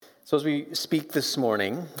So as we speak this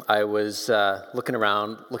morning, I was looking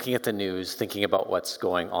around, looking at the news, thinking about what's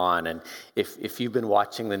going on. And if you've been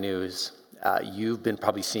watching the news, you've been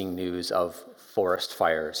probably seeing news of forest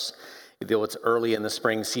fires. Though it's early in the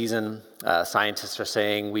spring season, scientists are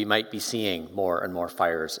saying we might be seeing more and more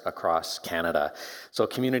fires across Canada. So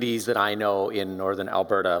communities that I know in northern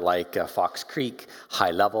Alberta, like Fox Creek,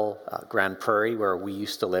 High Level, Grand Prairie, where we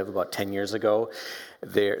used to live about 10 years ago,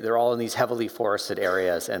 they're all in these heavily forested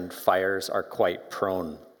areas, and fires are quite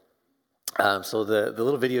prone. So the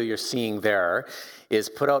little video you're seeing there is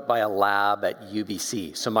put out by a lab at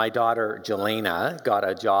UBC. So my daughter, Jelena, got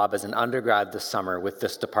a job as an undergrad this summer with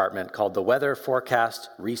this department called the Weather Forecast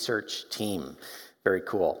Research Team. Very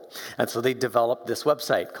cool. And so they developed this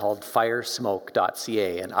website called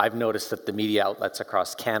firesmoke.ca. And I've noticed that the media outlets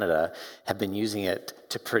across Canada have been using it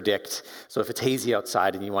to predict. So if it's hazy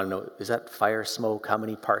outside and you want to know, is that fire smoke? How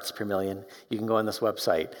many parts per million? You can go on this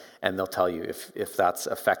website and they'll tell you if that's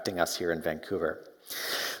affecting us here in Vancouver.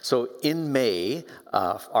 So in May,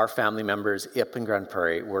 our family members up in Grand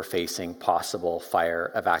Prairie were facing possible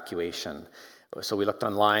fire evacuation. So we looked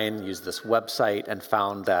online, used this website, and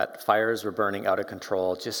found that fires were burning out of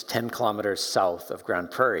control just 10 kilometers south of Grand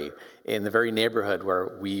Prairie, in the very neighborhood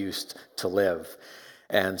where we used to live.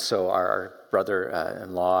 And so our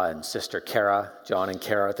brother-in-law and sister Kara, John and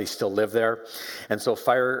Kara, they still live there. And so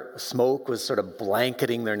fire smoke was sort of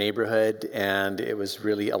blanketing their neighborhood, and it was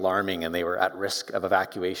really alarming, and they were at risk of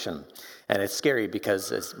evacuation. And it's scary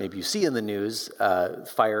because, as maybe you see in the news,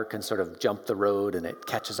 fire can sort of jump the road and it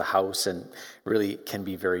catches a house and really can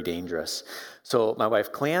be very dangerous. So my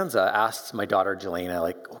wife, Cleanza, asked my daughter,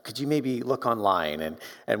 Jelena, could you maybe look online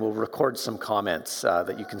and we'll record some comments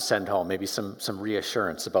that you can send home, maybe some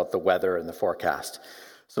reassurance about the weather and the forecast.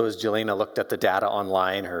 So as Jelena looked at the data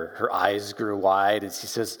online, her eyes grew wide and she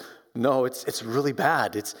says, no, it's really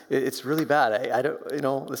bad. It's really bad. I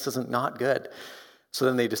don't, this isn't not good. So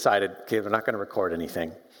then they decided, okay, we're not going to record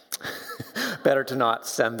anything. Better to not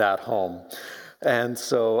send that home. And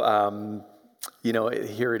so,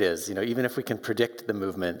 here it is. Even if we can predict the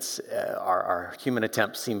movements, our human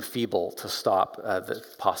attempts seem feeble to stop the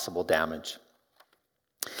possible damage.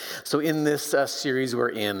 So in this series we're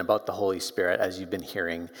in about the Holy Spirit, as you've been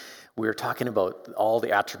hearing, we're talking about all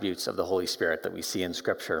the attributes of the Holy Spirit that we see in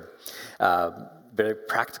Scripture. Very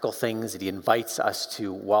practical things that he invites us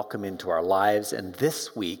to welcome into our lives. And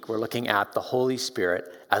this week, we're looking at the Holy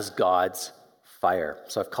Spirit as God's fire.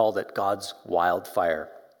 So I've called it God's wildfire.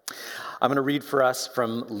 I'm going to read for us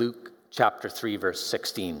from Luke chapter 3, verse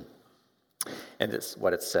 16. And this is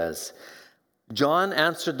what it says. John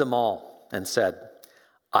answered them all and said,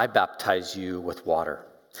 I baptize you with water,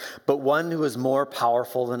 but one who is more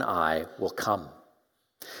powerful than I will come,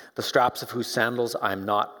 the straps of whose sandals I am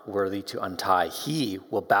not worthy to untie. He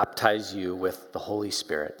will baptize you with the Holy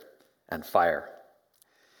Spirit and fire.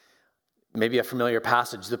 Maybe a familiar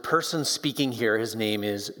passage. The person speaking here, his name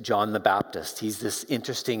is John the Baptist. He's this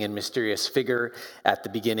interesting and mysterious figure at the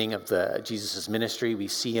beginning of Jesus' ministry. We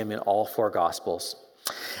see him in all four Gospels.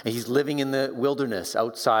 And he's living in the wilderness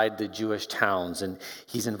outside the Jewish towns, and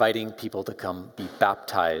he's inviting people to come be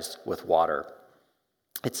baptized with water.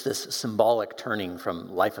 It's this symbolic turning from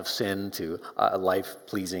life of sin to a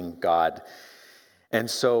life-pleasing God. And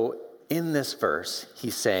so in this verse,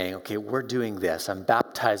 he's saying, okay, we're doing this. I'm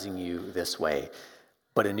baptizing you this way,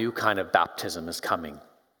 but a new kind of baptism is coming.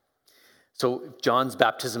 So John's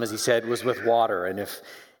baptism, as he said, was with water, and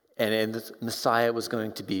the Messiah was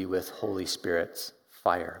going to be with Holy Spirit's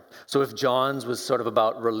fire. So if John's was sort of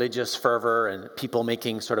about religious fervor and people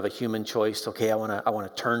making sort of a human choice, okay, I want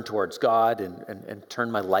to turn towards God and turn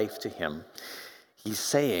my life to him, he's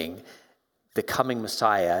saying the coming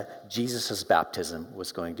Messiah, Jesus' baptism,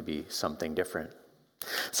 was going to be something different.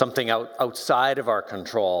 Something outside of our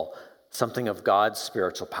control, something of God's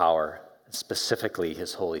spiritual power, specifically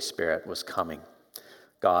his Holy Spirit was coming.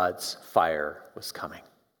 God's fire was coming.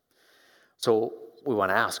 So we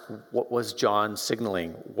want to ask, what was John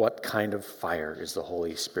signaling? What kind of fire is the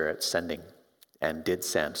Holy Spirit sending and did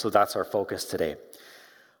send? So that's our focus today.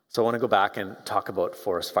 So I want to go back and talk about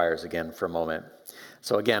forest fires again for a moment.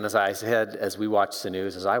 So again, as I said, as we watch the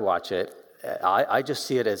news, as I watch it, I just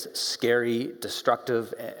see it as scary,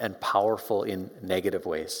 destructive, and powerful in negative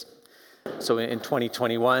ways. So in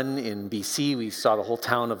 2021 in BC, we saw the whole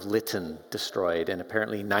town of Lytton destroyed, and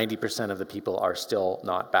apparently 90% of the people are still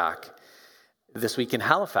not back. This week in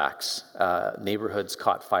Halifax, neighborhoods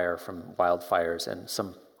caught fire from wildfires and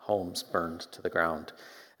some homes burned to the ground.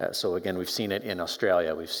 So again, we've seen it in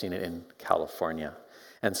Australia, we've seen it in California.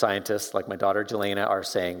 And scientists like my daughter Jelena are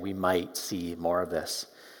saying we might see more of this.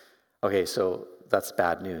 Okay, so that's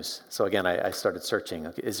bad news. So again, I started searching.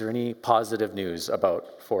 Okay, is there any positive news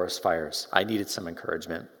about forest fires? I needed some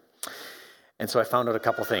encouragement. And so I found out a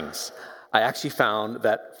couple things. I actually found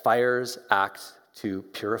that fires act to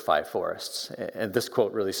purify forests. And this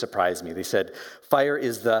quote really surprised me. They said, fire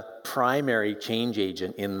is the primary change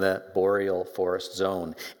agent in the boreal forest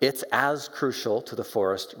zone. It's as crucial to the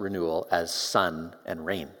forest renewal as sun and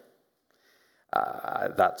rain.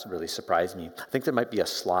 That's really surprised me. I think there might be a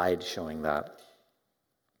slide showing that.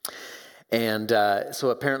 And so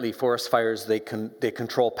apparently forest fires, they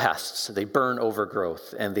control pests, they burn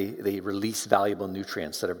overgrowth, and they release valuable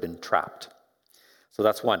nutrients that have been trapped. So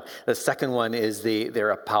that's one. The second one is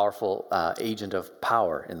they're a powerful agent of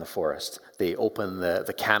power in the forest. They open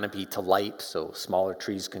the canopy to light so smaller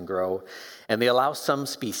trees can grow. And they allow some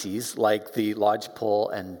species, like the lodgepole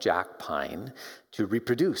and jack pine, to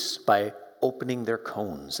reproduce by opening their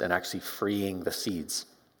cones and actually freeing the seeds.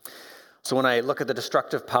 So when I look at the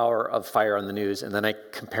destructive power of fire on the news, and then I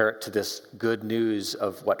compare it to this good news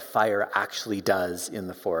of what fire actually does in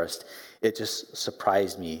the forest, it just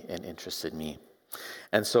surprised me and interested me.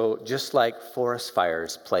 And so just like forest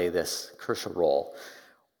fires play this crucial role,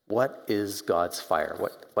 what is God's fire?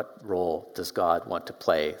 What role does God want to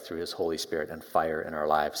play through his Holy Spirit and fire in our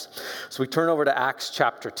lives? So we turn over to Acts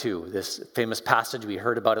chapter 2, this famous passage. We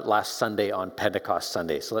heard about it last Sunday on Pentecost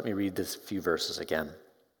Sunday. So let me read this few verses again.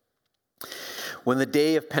 When the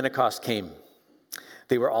day of Pentecost came,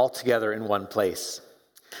 they were all together in one place.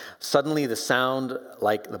 Suddenly the sound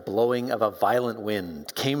like the blowing of a violent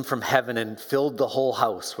wind came from heaven and filled the whole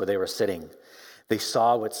house where they were sitting. They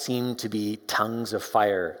saw what seemed to be tongues of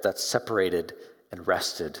fire that separated and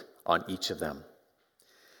rested on each of them.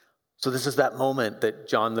 So this is that moment that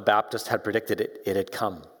John the Baptist had predicted it had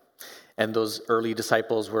come. And those early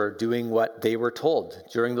disciples were doing what they were told.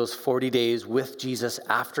 During those 40 days with Jesus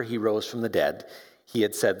after he rose from the dead, he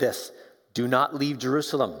had said this, "Do not leave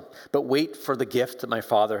Jerusalem, but wait for the gift that my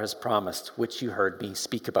Father has promised, which you heard me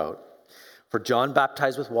speak about. For John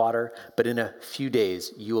baptized with water, but in a few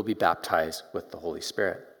days you will be baptized with the Holy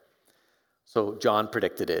Spirit." So John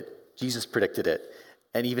predicted it. Jesus predicted it.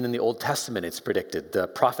 And even in the Old Testament, it's predicted. The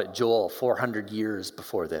prophet Joel, 400 years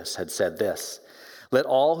before this, had said this, "Let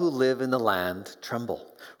all who live in the land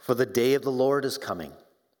tremble, for the day of the Lord is coming.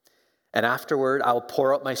 And afterward I will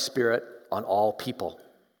pour out my Spirit on all people.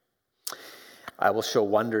 I will show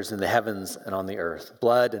wonders in the heavens and on the earth,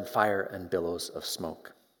 blood and fire and billows of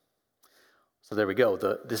smoke." So there we go.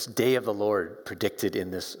 This day of the Lord predicted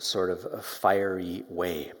in this sort of fiery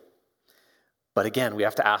way. But again, we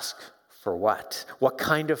have to ask for what? What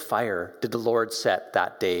kind of fire did the Lord set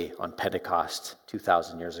that day on Pentecost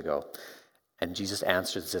 2,000 years ago? And Jesus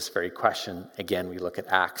answers this very question. Again, we look at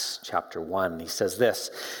Acts chapter 1. He says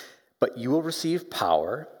this, "But you will receive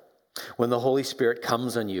power when the Holy Spirit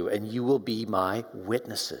comes on you, and you will be my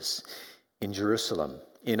witnesses in Jerusalem,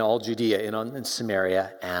 in all Judea, in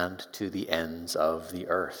Samaria, and to the ends of the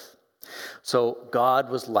earth." So God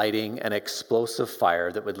was lighting an explosive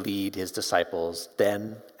fire that would lead his disciples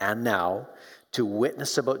then and now to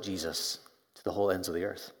witness about Jesus to the whole ends of the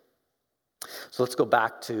earth. So let's go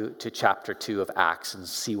back to chapter 2 of Acts and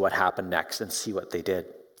see what happened next and see what they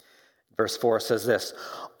did. Verse 4 says this,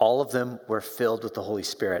 "All of them were filled with the Holy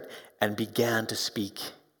Spirit and began to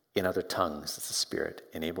speak in other tongues as the Spirit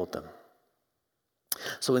enabled them."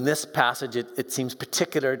 So in this passage, it seems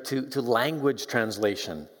particular to language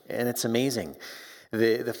translation, and it's amazing.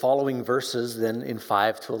 The following verses, then in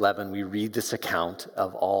 5 to 11, we read this account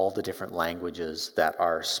of all the different languages that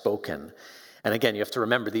are spoken. And again, you have to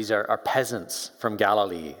remember, these are peasants from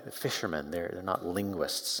Galilee, fishermen. They're not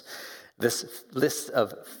linguists. This list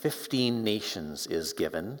of 15 nations is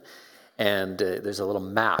given, and there's a little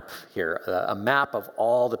map here, a map of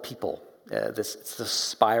all the people. It's the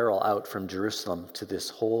spiral out from Jerusalem to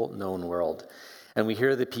this whole known world. And we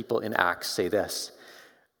hear the people in Acts say this,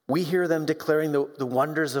 "We hear them declaring the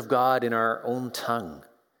wonders of God in our own tongue.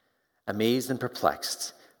 Amazed and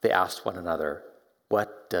perplexed, they asked one another,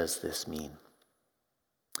 'What does this mean?'"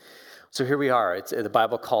 So here we are. The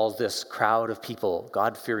Bible calls this crowd of people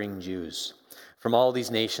God-fearing Jews from all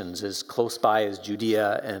these nations, as close by as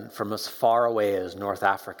Judea and from as far away as North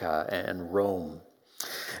Africa and Rome.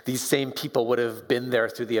 These same people would have been there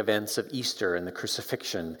through the events of Easter and the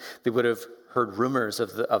crucifixion. They would have heard rumors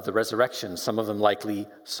of the resurrection. Some of them likely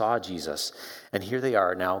saw Jesus. And here they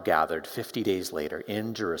are now gathered 50 days later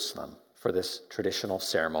in Jerusalem for this traditional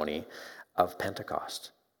ceremony of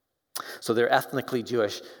Pentecost. So they're ethnically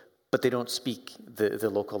Jewish, but they don't speak the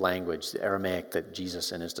local language, the Aramaic that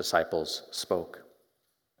Jesus and his disciples spoke.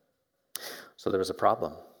 So there was a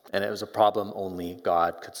problem. and it was a problem only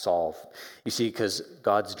God could solve. You see, because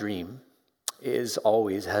God's dream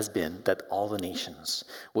has been that all the nations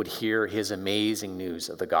would hear his amazing news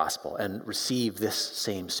of the gospel and receive this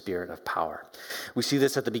same spirit of power. We see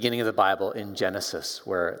this at the beginning of the Bible in Genesis,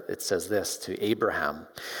 where it says this to Abraham: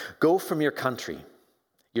 "Go from your country,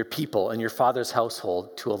 your people, and your father's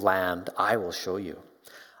household to a land I will show you.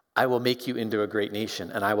 I will make you into a great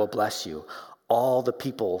nation, and I will bless you. All the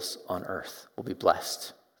peoples on earth will be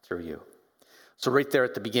blessed through you." So right there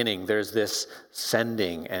at the beginning, there's this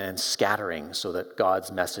sending and scattering so that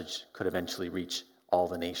God's message could eventually reach all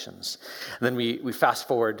the nations. And then we fast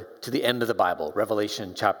forward to the end of the Bible,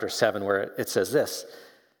 Revelation chapter 7, where it says this: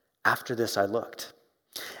 "After this I looked,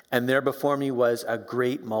 and there before me was a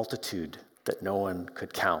great multitude that no one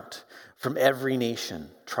could count, from every nation,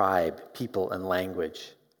 tribe, people, and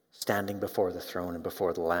language, standing before the throne and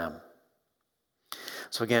before the Lamb."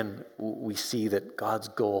 So again, we see that God's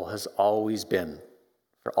goal has always been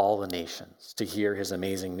for all the nations to hear his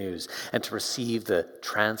amazing news and to receive the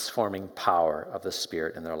transforming power of the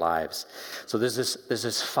Spirit in their lives. So there's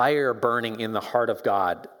this fire burning in the heart of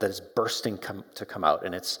God that is bursting to come out,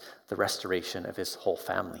 and it's the restoration of his whole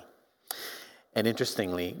family. And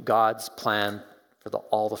interestingly, God's plan for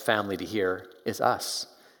all the family to hear is us.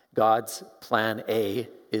 God's plan A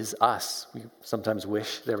is us. We sometimes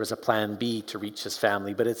wish there was a plan B to reach his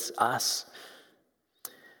family, but it's us.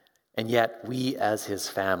 And yet we as his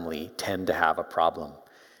family tend to have a problem.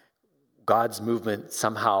 God's movement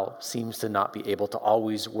somehow seems to not be able to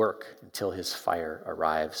always work until his fire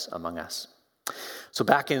arrives among us. So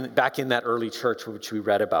back in that early church which we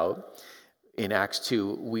read about in Acts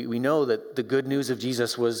 2, we know that the good news of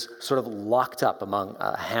Jesus was sort of locked up among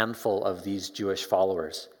a handful of these Jewish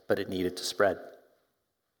followers, but it needed to spread.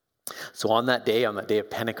 So on that day of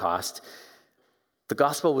Pentecost, the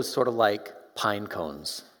gospel was sort of like pine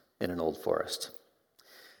cones in an old forest.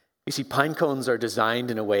 You see, pine cones are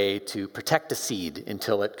designed in a way to protect a seed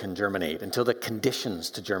until it can germinate, until the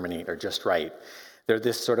conditions to germinate are just right. They're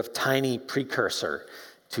this sort of tiny precursor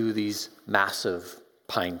to these massive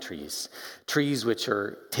pine trees which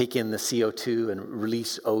take in the CO2 and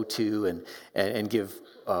release O2 and give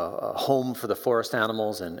a home for the forest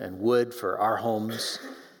animals and wood for our homes.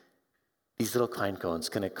 These little pine cones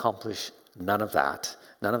can accomplish none of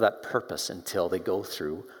that purpose until they go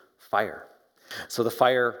through fire. So the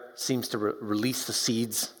fire seems to release the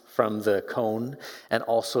seeds from the cone and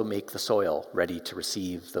also make the soil ready to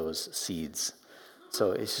receive those seeds.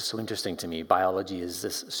 So it's just so interesting to me. Biology is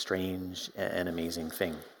this strange and amazing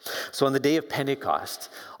thing. So on the day of Pentecost,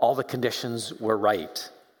 all the conditions were right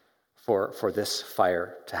for this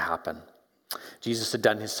fire to happen. Jesus had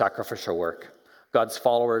done his sacrificial work. God's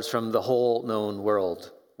followers from the whole known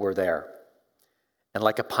world were there. And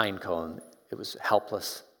like a pine cone, it was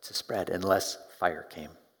helpless to spread unless fire came.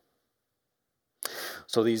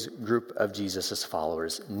 So these group of Jesus'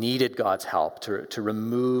 followers needed God's help to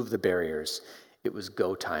remove the barriers. It was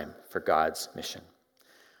go time for God's mission.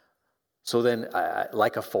 So then,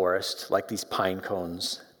 like a forest, like these pine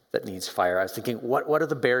cones that needs fire, I was thinking, what are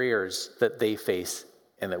the barriers that they face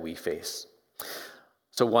and that we face?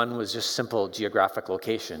 So one was just simple geographic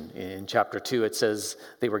location. In chapter 2, it says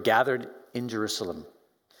they were gathered in Jerusalem.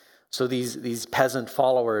 So these peasant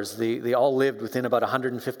followers, they all lived within about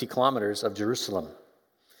 150 kilometers of Jerusalem.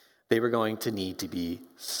 They were going to need to be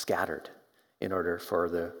scattered in order for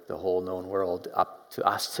the whole known world up to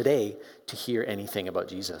us today to hear anything about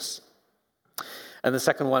Jesus. And the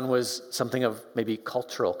second one was something of maybe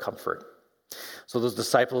cultural comfort. So those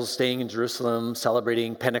disciples staying in Jerusalem,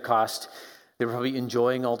 celebrating Pentecost, they were probably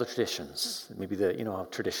enjoying all the traditions. Maybe how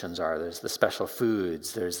traditions are. There's the special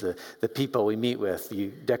foods. There's the people we meet with.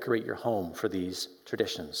 You decorate your home for these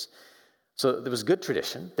traditions. So there was good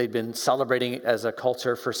tradition. They'd been celebrating it as a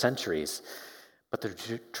culture for centuries. But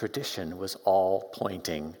the tradition was all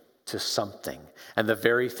pointing to something. And the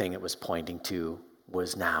very thing it was pointing to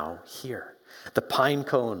was now here. The pine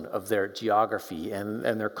cone of their geography and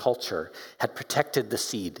their culture had protected the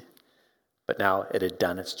seed. But now it had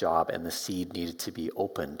done its job, and the seed needed to be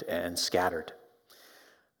opened and scattered.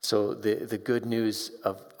 So the good news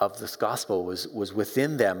of this gospel was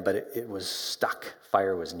within them, but it was stuck.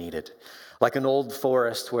 Fire was needed. Like an old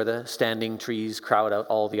forest where the standing trees crowd out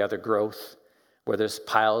all the other growth, where there's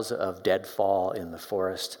piles of deadfall in the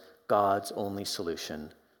forest, God's only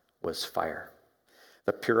solution was fire.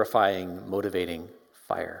 The purifying, motivating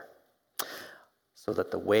fire. So that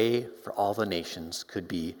the way for all the nations could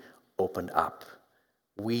be opened up.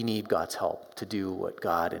 We need God's help to do what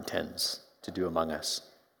God intends to do among us.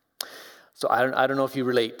 So I don't know if you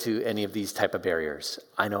relate to any of these type of barriers.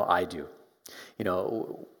 I know I do.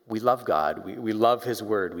 we love God. We love his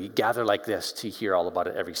word. We gather like this to hear all about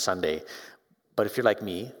it every Sunday. But if you're like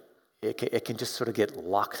me, it can just sort of get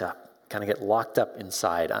locked up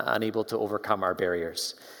inside, unable to overcome our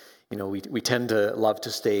barriers. We tend to love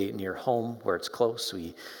to stay near home where it's close.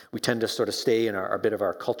 We tend to sort of stay in our bit of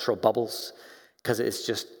our cultural bubbles because it's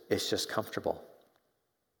just comfortable.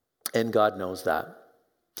 And God knows that.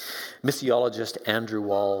 Missiologist Andrew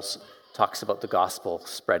Walls talks about the gospel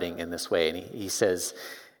spreading in this way, and he says,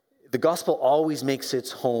 the gospel always makes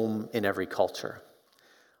its home in every culture.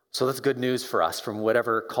 So that's good news for us from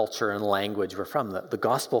whatever culture and language we're from. The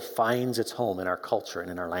gospel finds its home in our culture and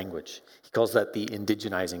in our language. He calls that the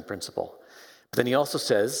indigenizing principle. But then he also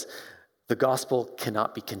says the gospel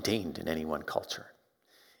cannot be contained in any one culture.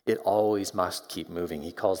 It always must keep moving.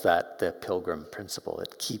 He calls that the pilgrim principle.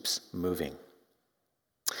 It keeps moving.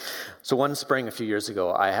 So one spring a few years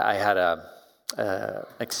ago, I had an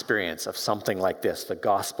experience of something like this, the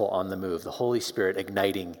gospel on the move, the Holy Spirit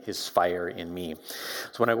igniting his fire in me.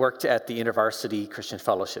 So when I worked at the InterVarsity Christian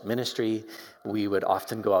Fellowship Ministry, we would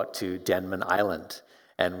often go out to Denman Island,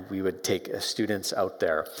 and we would take students out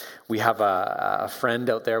there. We have a friend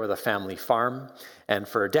out there with a family farm, and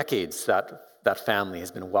for decades that family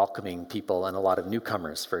has been welcoming people and a lot of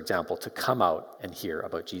newcomers, for example, to come out and hear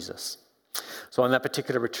about Jesus. So on that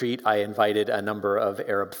particular retreat, I invited a number of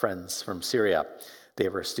Arab friends from Syria. They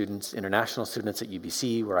were students, international students at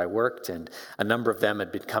UBC where I worked, and a number of them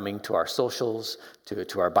had been coming to our socials,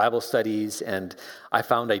 to our Bible studies, and I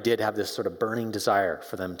found I did have this sort of burning desire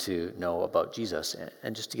for them to know about Jesus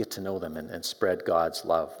and just to get to know them and spread God's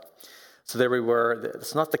love. So there we were.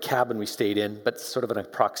 It's not the cabin we stayed in, but sort of an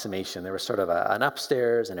approximation. There was sort of an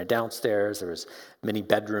upstairs and a downstairs. There was many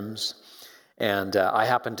bedrooms. And I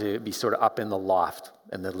happened to be sort of up in the loft,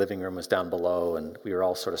 and the living room was down below, and we were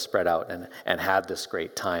all sort of spread out and had this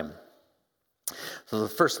great time. So the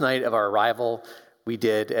first night of our arrival, we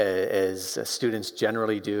did as students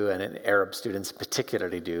generally do, and Arab students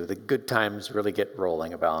particularly do. The good times really get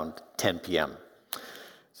rolling around 10 p.m.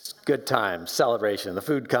 It's good time, celebration, the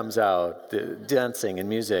food comes out, the dancing and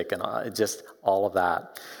music, and just all of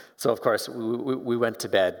that. So of course, we went to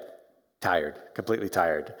bed tired, completely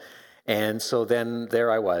tired. And so then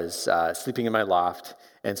there I was, sleeping in my loft,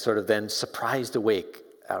 and sort of then surprised awake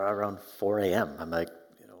around 4 a.m. I'm like,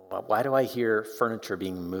 why do I hear furniture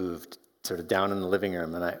being moved sort of down in the living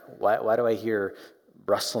room? And why do I hear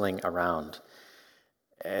rustling around?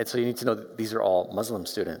 And so you need to know that these are all Muslim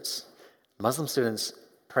students. Muslim students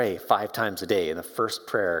pray 5 times a day, and the first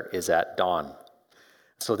prayer is at dawn.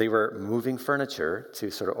 So they were moving furniture to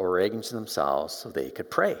sort of arrange themselves so they could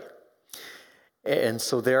pray. And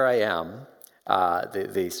so there I am.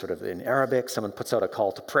 They sort of, in Arabic, someone puts out a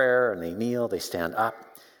call to prayer, and they kneel, they stand up.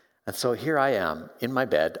 And so here I am in my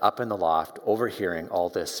bed, up in the loft, overhearing all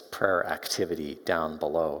this prayer activity down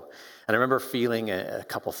below. And I remember feeling a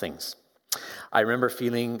couple things. I remember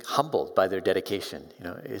feeling humbled by their dedication.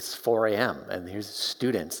 It's 4 a.m., and here's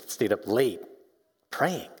students that stayed up late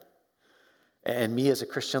praying. And me as a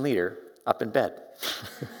Christian leader, up in bed.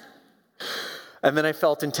 And then I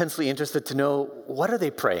felt intensely interested to know, what are they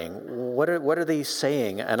praying? What are they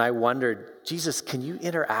saying? And I wondered, Jesus, can you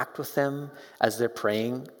interact with them as they're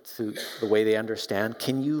praying to the way they understand?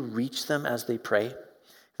 Can you reach them as they pray?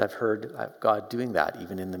 I've heard God doing that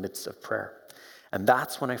even in the midst of prayer. And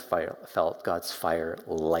that's when I felt God's fire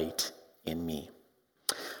light in me.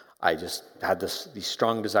 I just had these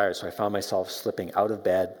strong desires, so I found myself slipping out of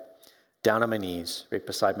bed, down on my knees, right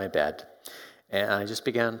beside my bed, and I just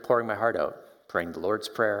began pouring my heart out. Praying the Lord's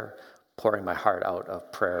Prayer, pouring my heart out of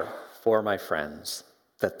prayer for my friends,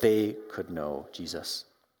 that they could know Jesus.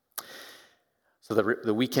 So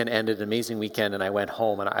the weekend ended, an amazing weekend, and I went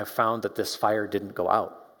home, and I found that this fire didn't go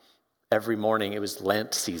out. Every morning, it was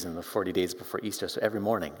Lent season, the 40 days before Easter, so every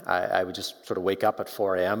morning, I would just sort of wake up at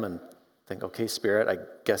 4 a.m. and think, okay, Spirit, I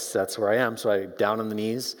guess that's where I am. So I down on the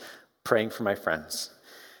knees, praying for my friends.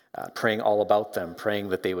 Praying all about them, praying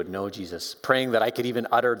that they would know Jesus, praying that I could even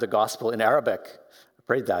utter the gospel in Arabic. I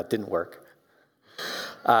prayed that, didn't work.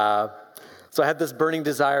 So I had this burning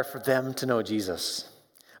desire for them to know Jesus.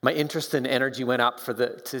 My interest and energy went up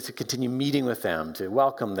to continue meeting with them, to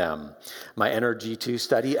welcome them. My energy to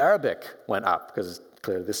study Arabic went up because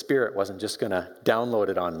clearly the Spirit wasn't just going to download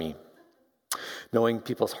it on me. Knowing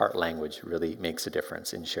people's heart language really makes a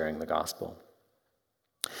difference in sharing the gospel.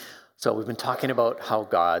 So we've been talking about how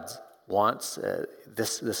God wants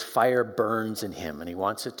this fire burns in him, and he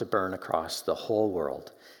wants it to burn across the whole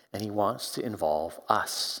world, and he wants to involve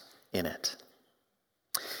us in it.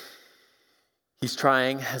 He's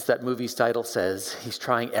trying, as that movie's title says, he's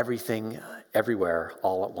trying everything everywhere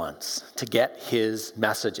all at once to get his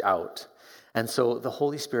message out. And so the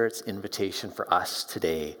Holy Spirit's invitation for us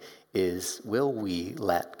today is, will we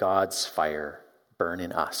let God's fire burn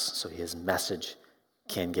in us so his message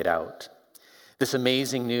can get out? This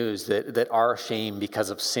amazing news that our shame because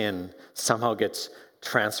of sin somehow gets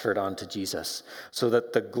transferred onto Jesus, so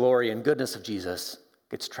that the glory and goodness of Jesus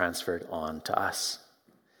gets transferred on to us.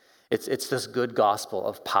 It's this good gospel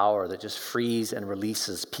of power that just frees and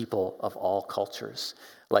releases people of all cultures.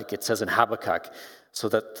 Like it says in Habakkuk, so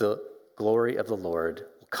that the glory of the Lord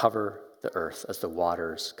will cover the earth as the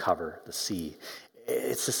waters cover the sea.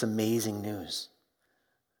 It's this amazing news.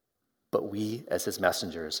 But we, as his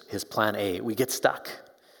messengers, his plan A, we get stuck.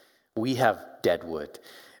 We have dead wood.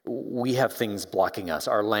 We have things blocking us,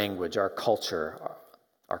 our language, our culture,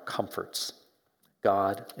 our comforts.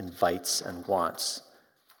 God invites and wants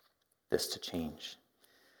this to change.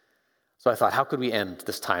 So I thought, how could we end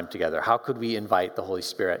this time together? How could we invite the Holy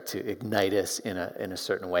Spirit to ignite us in a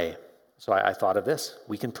certain way? So I thought of this.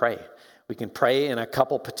 We can pray. We can pray in a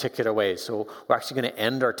couple particular ways. So we're actually going to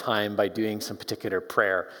end our time by doing some particular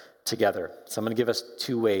prayer together. So I'm going to give us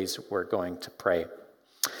 2 ways we're going to pray.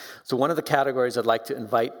 So one of the categories I'd like to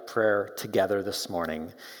invite prayer together this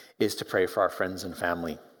morning is to pray for our friends and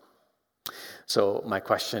family. So my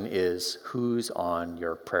question is, who's on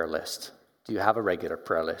your prayer list? Do you have a regular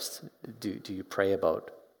prayer list? Do you pray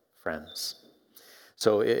about friends?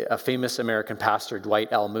 So a famous American pastor, Dwight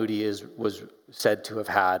L. Moody, was said to have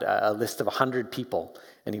had a list of 100 people,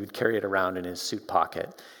 and he would carry it around in his suit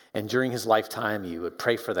pocket. And during his lifetime, he would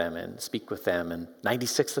pray for them and speak with them, and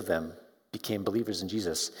 96 of them became believers in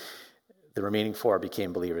Jesus. The remaining 4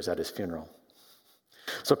 became believers at his funeral.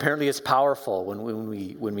 So apparently it's powerful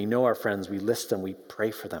when we know our friends, we list them, we pray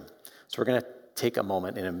for them. So we're going to take a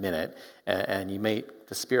moment in a minute, and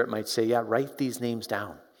the Spirit might say, yeah, write these names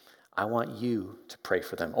down. I want you to pray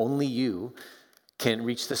for them. Only you can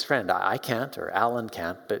reach this friend. I can't, or Alan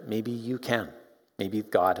can't, but maybe you can. Maybe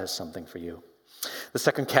God has something for you. The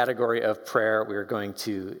second category of prayer we're going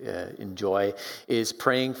to enjoy is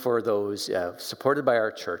praying for those supported by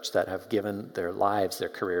our church that have given their lives, their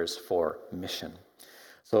careers for mission.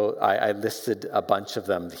 So I listed a bunch of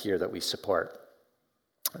them here that we support.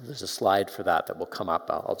 There's a slide for that will come up.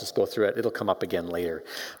 I'll just go through it. It'll come up again later.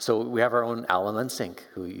 So we have our own Alan Lensink,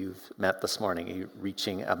 who you've met this morning,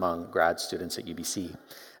 reaching among grad students at UBC.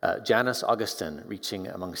 Janice Augustin, reaching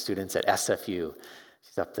among students at SFU.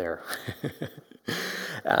 She's up there.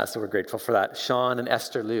 So we're grateful for that. Sean and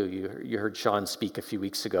Esther Liu, you heard Sean speak a few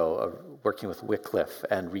weeks ago, working with Wycliffe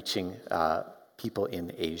and reaching people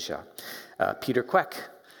in Asia. Peter Queck,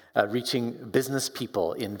 reaching business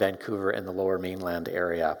people in Vancouver and the Lower Mainland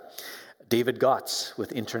area. David Gotts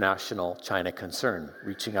with International China Concern,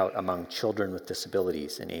 reaching out among children with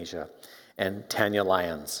disabilities in Asia. And Tanya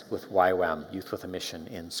Lyons with YWAM, Youth with a Mission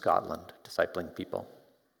in Scotland, discipling people.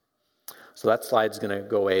 So that slide's going to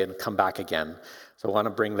go away and come back again. So I want to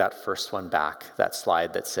bring that first one back, that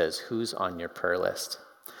slide that says, who's on your prayer list?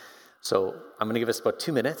 So I'm going to give us about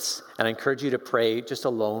 2 minutes, and I encourage you to pray just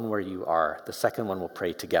alone where you are. The second one we'll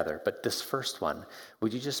pray together. But this first one,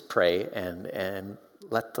 would you just pray and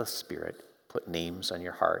let the Spirit put names on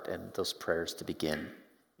your heart and those prayers to begin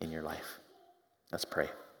in your life? Let's pray.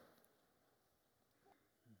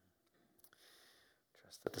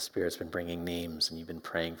 Trust that the Spirit's been bringing names, and you've been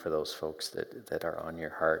praying for those folks that are on your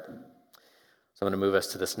heart. So I'm going to move us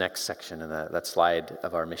to this next section, and that slide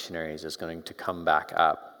of our missionaries is going to come back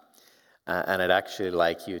up. And I'd actually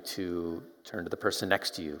like you to turn to the person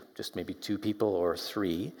next to you, just maybe 2 people or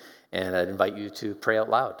 3, and I'd invite you to pray out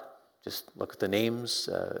loud. Just look at the names.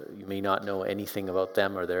 You may not know anything about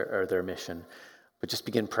them or their mission, but just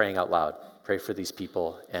begin praying out loud. Pray for these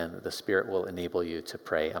people, and the Spirit will enable you to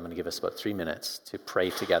pray. I'm going to give us about 3 minutes to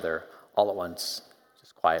pray together all at once,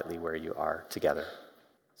 just quietly where you are together.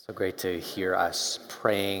 So great to hear us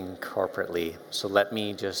praying corporately. So let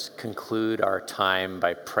me just conclude our time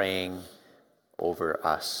by praying over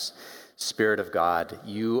us. Spirit of God,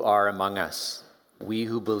 you are among us. We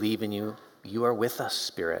who believe in you, you are with us,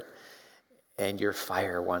 Spirit. And your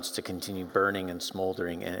fire wants to continue burning and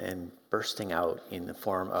smoldering and bursting out in the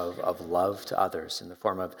form of love to others, in the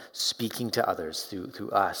form of speaking to others through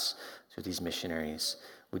us, through these missionaries.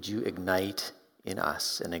 Would you ignite in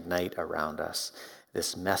us and ignite around us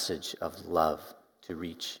this message of love to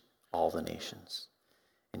reach all the nations?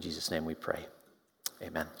 In Jesus' name we pray.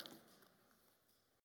 Amen.